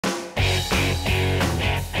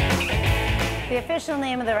The official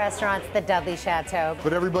name of the restaurant's the Dudley Chateau.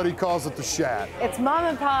 But everybody calls it the Shat. It's mom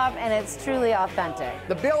and pop, and it's truly authentic.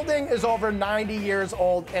 The building is over 90 years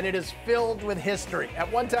old, and it is filled with history. At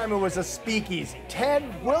one time, it was a speakeasy. Ted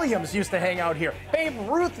Williams used to hang out here. Babe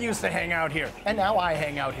Ruth used to hang out here. And now I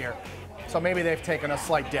hang out here. So maybe they've taken a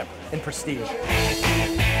slight dip in prestige.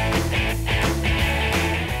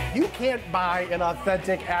 You can't buy an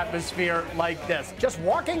authentic atmosphere like this. Just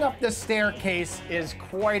walking up this staircase is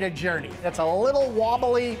quite a journey. It's a little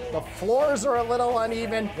wobbly, the floors are a little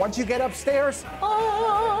uneven. Once you get upstairs,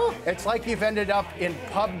 it's like you've ended up in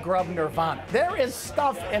pub grub nirvana. There is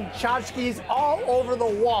stuff and tchotchkes all over the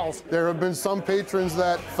walls. There have been some patrons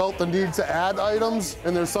that felt the need to add items,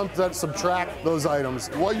 and there's some that subtract those items.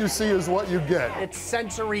 What you see is what you get. It's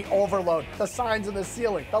sensory overload. The signs on the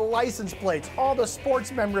ceiling, the license plates, all the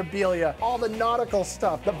sports memorabilia, all the nautical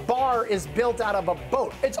stuff. The bar is built out of a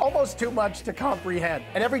boat. It's almost too much to comprehend.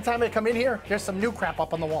 And every time I come in here, there's some new crap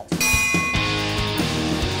up on the walls.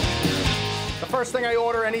 The first thing I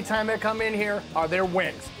order anytime I come in here are their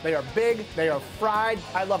wings. They are big, they are fried.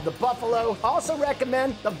 I love the buffalo. I also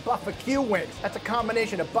recommend the barbecue wings. That's a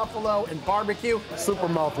combination of buffalo and barbecue. Super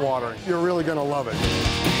mouth-watering. You're really gonna love it.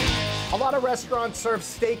 A lot of restaurants serve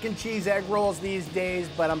steak and cheese egg rolls these days,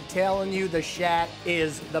 but I'm telling you, the Shat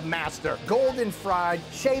is the master. Golden fried,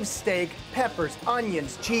 shaved steak, peppers,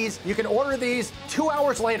 onions, cheese. You can order these 2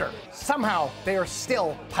 hours later. Somehow, they are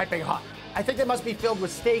still piping hot. I think they must be filled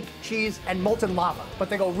with steak, cheese, and molten lava, but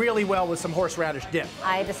they go really well with some horseradish dip.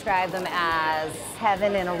 I describe them as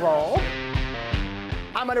heaven in a roll.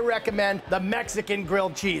 I'm gonna recommend the Mexican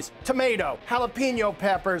grilled cheese, tomato, jalapeno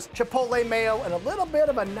peppers, chipotle mayo, and a little bit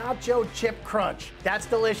of a nacho chip crunch. That's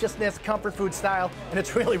deliciousness, comfort food style, and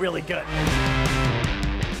it's really, really good.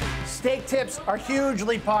 Steak tips are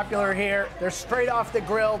hugely popular here. They're straight off the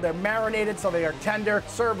grill, they're marinated so they are tender,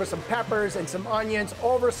 served with some peppers and some onions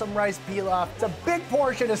over some rice pilaf. It's a big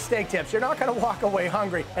portion of steak tips. You're not gonna walk away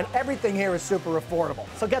hungry, and everything here is super affordable.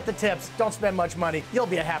 So get the tips, don't spend much money, you'll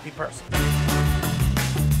be a happy person.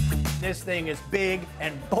 This thing is big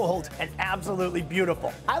and bold and absolutely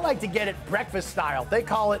beautiful. I like to get it breakfast style. They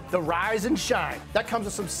call it the Rise and Shine. That comes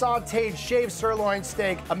with some sauteed shaved sirloin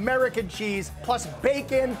steak, American cheese, plus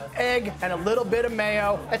bacon, egg, and a little bit of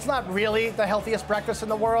mayo. It's not really the healthiest breakfast in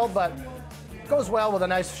the world, but it goes well with a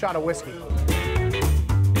nice shot of whiskey.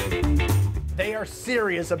 They are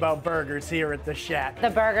serious about burgers here at the Shat.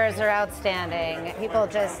 The burgers are outstanding. People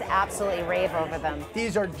just absolutely rave over them.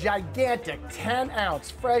 These are gigantic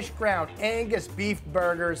 10-ounce fresh ground Angus beef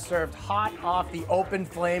burgers served hot off the open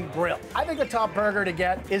flame grill. I think the top burger to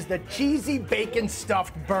get is the cheesy bacon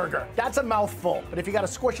stuffed burger. That's a mouthful, but if you gotta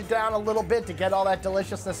squish it down a little bit to get all that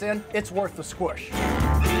deliciousness in, it's worth the squish.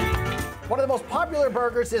 One of the most popular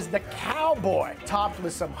burgers is the Cowboy, topped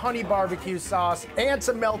with some honey barbecue sauce and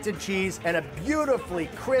some melted cheese and a beautifully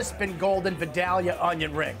crisp and golden Vidalia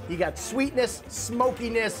onion ring. You got sweetness,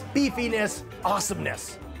 smokiness, beefiness,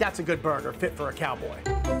 awesomeness. That's a good burger fit for a cowboy.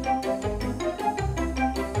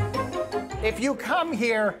 If you come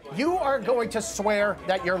here, you are going to swear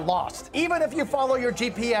that you're lost, even if you follow your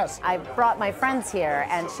GPS. I brought my friends here,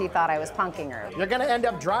 and she thought I was punking her. You're gonna end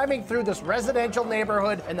up driving through this residential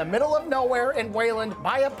neighborhood in the middle of nowhere in Wayland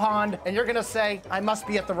by a pond, and you're gonna say, I must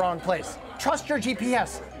be at the wrong place. Trust your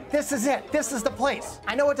GPS. This is it. This is the place.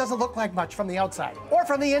 I know it doesn't look like much from the outside or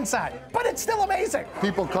from the inside, but it's still amazing.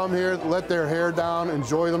 People come here, let their hair down,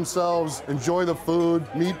 enjoy themselves, enjoy the food,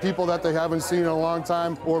 meet people that they haven't seen in a long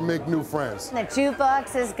time, or make new friends. The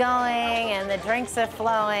jukebox is going, and the drinks are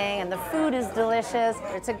flowing, and the food is delicious.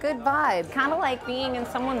 It's a good vibe, kind of like being in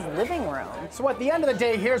someone's living room. So at the end of the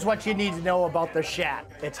day, here's what you need to know about the Shat.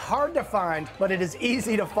 It's hard to find, but it is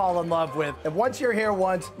easy to fall in love with. And once you're here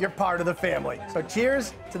once, you're part of the family. So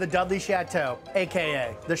cheers to the Dudley Chateau,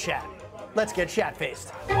 AKA the Shat. Let's get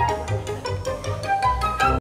Shat-faced.